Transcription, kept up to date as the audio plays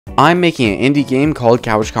I'm making an indie game called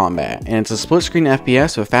Couch Combat, and it's a split-screen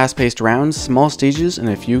FPS with fast-paced rounds, small stages, and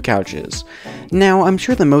a few couches. Now, I'm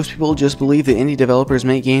sure that most people just believe that indie developers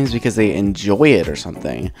make games because they enjoy it or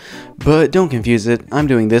something, but don't confuse it, I'm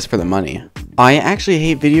doing this for the money. I actually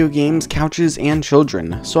hate video games, couches, and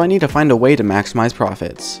children, so I need to find a way to maximize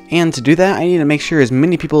profits. And to do that, I need to make sure as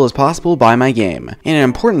many people as possible buy my game. And an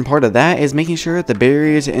important part of that is making sure that the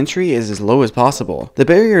barrier to entry is as low as possible. The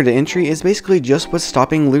barrier to entry is basically just what's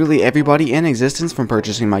stopping literally everybody in existence from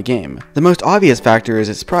purchasing my game. The most obvious factor is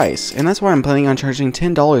its price, and that's why I'm planning on charging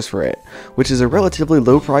 $10 for it, which is a relatively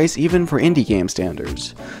low price even for indie game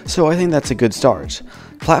standards. So I think that's a good start.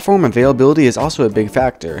 Platform availability is also a big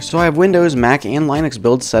factor, so I have Windows, Mac, and Linux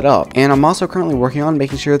builds set up, and I'm also currently working on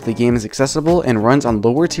making sure that the game is accessible and runs on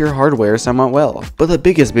lower tier hardware somewhat well. But the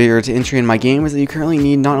biggest barrier to entry in my game is that you currently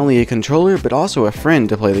need not only a controller, but also a friend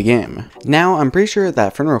to play the game. Now, I'm pretty sure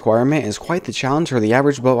that friend requirement is quite the challenge for the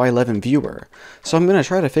average ButWhyLevin viewer, so I'm going to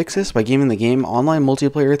try to fix this by giving the game online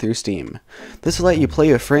multiplayer through Steam. This will let you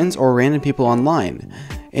play with friends or random people online,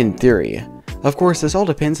 in theory. Of course, this all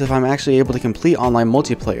depends if I'm actually able to complete online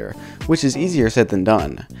multiplayer, which is easier said than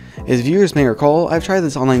done. As viewers may recall, I've tried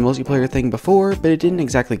this online multiplayer thing before, but it didn't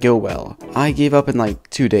exactly go well. I gave up in like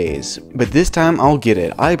 2 days, but this time I'll get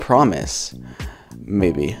it, I promise.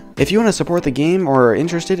 Maybe. If you want to support the game or are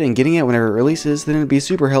interested in getting it whenever it releases, then it'd be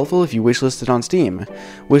super helpful if you wishlist it on Steam.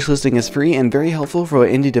 Wishlisting is free and very helpful for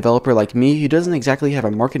an indie developer like me who doesn't exactly have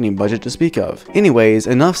a marketing budget to speak of. Anyways,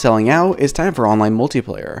 enough selling out, it's time for online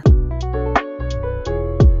multiplayer.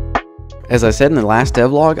 As I said in the last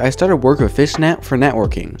devlog, I started work with Fishnet for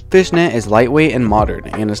networking. Fishnet is lightweight and modern,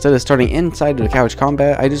 and instead of starting inside of Couch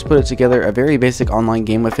Combat, I just put together a very basic online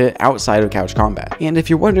game with it outside of Couch Combat. And if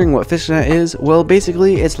you're wondering what Fishnet is, well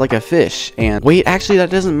basically it's like a fish, and wait, actually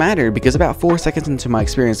that doesn't matter, because about 4 seconds into my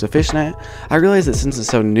experience with Fishnet, I realized that since it's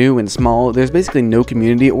so new and small, there's basically no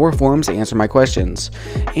community or forums to answer my questions.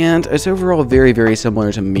 And it's overall very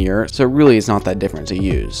similar to Mirror, so really it's not that different to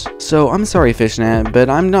use. So I'm sorry Fishnet, but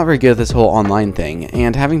I'm not very good at this whole online thing,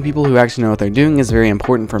 and having people who actually know what they're doing is very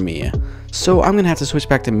important for me. So I'm gonna have to switch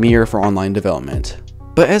back to Mirror for online development.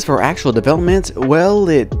 But as for actual development, well,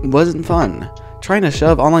 it wasn't fun. Trying to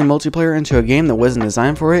shove online multiplayer into a game that wasn't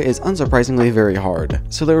designed for it is unsurprisingly very hard.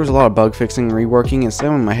 So there was a lot of bug fixing, reworking, and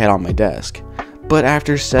slamming my head on my desk. But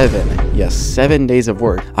after 7 days of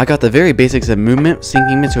work, I got the very basics of movement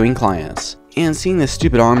syncing between clients. And seeing this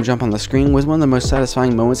stupid arm jump on the screen was one of the most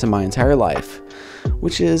satisfying moments in my entire life.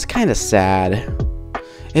 Which is kinda sad.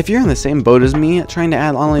 If you're in the same boat as me, trying to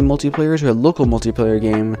add online multiplayer to a local multiplayer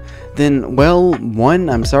game, then, well, 1,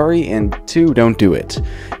 I'm sorry, and 2, don't do it.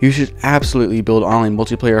 You should absolutely build online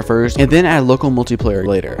multiplayer first, and then add local multiplayer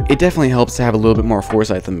later. It definitely helps to have a little bit more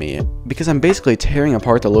foresight than me, because I'm basically tearing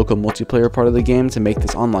apart the local multiplayer part of the game to make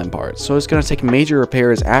this online part, so it's gonna take major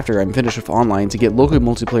repairs after I'm finished with online to get local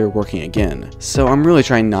multiplayer working again. So I'm really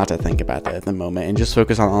trying not to think about that at the moment, and just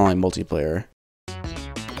focus on online multiplayer.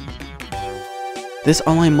 This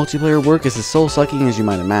online multiplayer work is as soul-sucking as you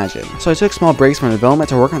might imagine, so I took small breaks from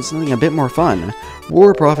development to work on something a bit more fun: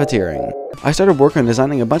 war profiteering. I started working on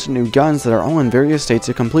designing a bunch of new guns that are all in various states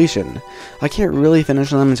of completion. I can't really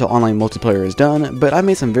finish them until online multiplayer is done, but I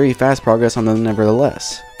made some very fast progress on them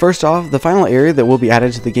nevertheless. First off, the final area that will be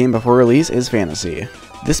added to the game before release is fantasy.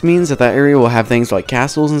 This means that area will have things like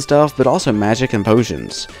castles and stuff, but also magic and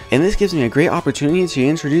potions. And this gives me a great opportunity to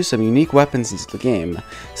introduce some unique weapons into the game,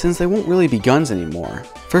 since they won't really be guns anymore.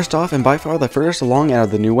 First off, and by far the furthest along out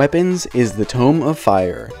of the new weapons, is the Tome of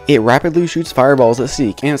Fire. It rapidly shoots fireballs at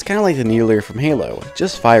seek, and it's kinda like the Needler from Halo,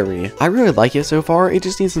 just fiery. I really like it so far, it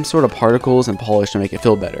just needs some sort of particles and polish to make it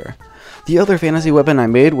feel better. The other fantasy weapon I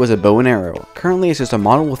made was a bow and arrow. Currently it's just a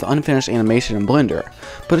model with unfinished animation in Blender,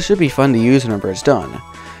 but it should be fun to use whenever it's done.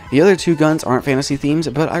 The other 2 guns aren't fantasy themes,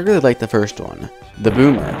 but I really like the first one, the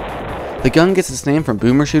Boomer. The gun gets its name from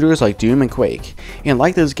boomer shooters like Doom and Quake, and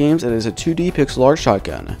like those games it is a 2D pixel art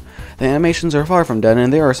shotgun. The animations are far from done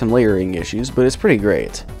and there are some layering issues, but it's pretty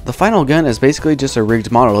great. The final gun is basically just a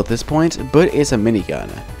rigged model at this point, but it's a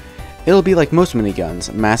minigun. It'll be like most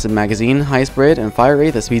miniguns, massive magazine, high spread, and fire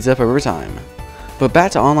rate that speeds up over time. But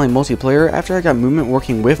back to online multiplayer, after I got movement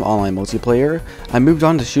working with online multiplayer, I moved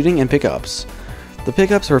on to shooting and pickups. The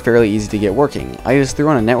pickups were fairly easy to get working. I just threw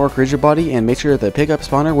on a network rigid body and made sure the pickup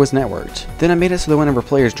spawner was networked. Then I made it so that whenever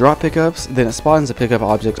players drop pickups, then it spawns a pickup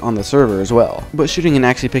object on the server as well. But shooting and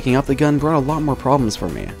actually picking up the gun brought a lot more problems for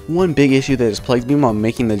me. One big issue that has plagued me while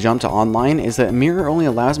making the jump to online is that Mirror only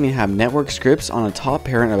allows me to have network scripts on a top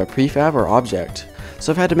parent of a prefab or object.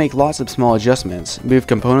 so I've had to make lots of small adjustments, move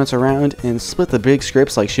components around, and split the big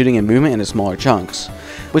scripts like shooting and movement into smaller chunks,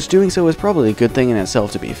 which doing so is probably a good thing in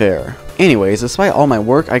itself to be fair. Anyways, despite all my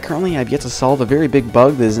work, I currently have yet to solve a very big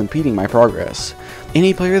bug that is impeding my progress.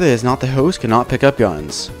 Any player that is not the host cannot pick up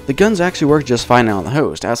guns. The guns actually work just fine on the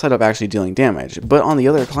host, outside of actually dealing damage, but on the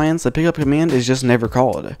other clients, the pickup command is just never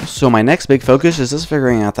called. So my next big focus is just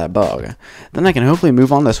figuring out that bug. Then I can hopefully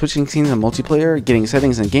move on to switching scenes in multiplayer, getting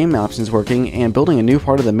settings and game options working, and building a new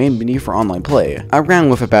part of the main menu for online play, around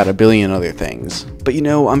with about a billion other things. But you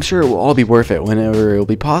know, I'm sure it will all be worth it whenever it will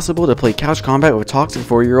be possible to play couch combat with toxic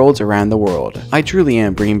 4-year-olds around the world. I truly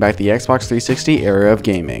am bringing back the Xbox 360 era of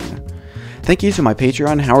gaming. Thank you to my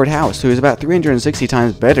Pateron Howard House, who is about 360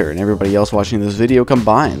 times better than everybody else watching this video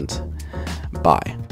combined. Bye.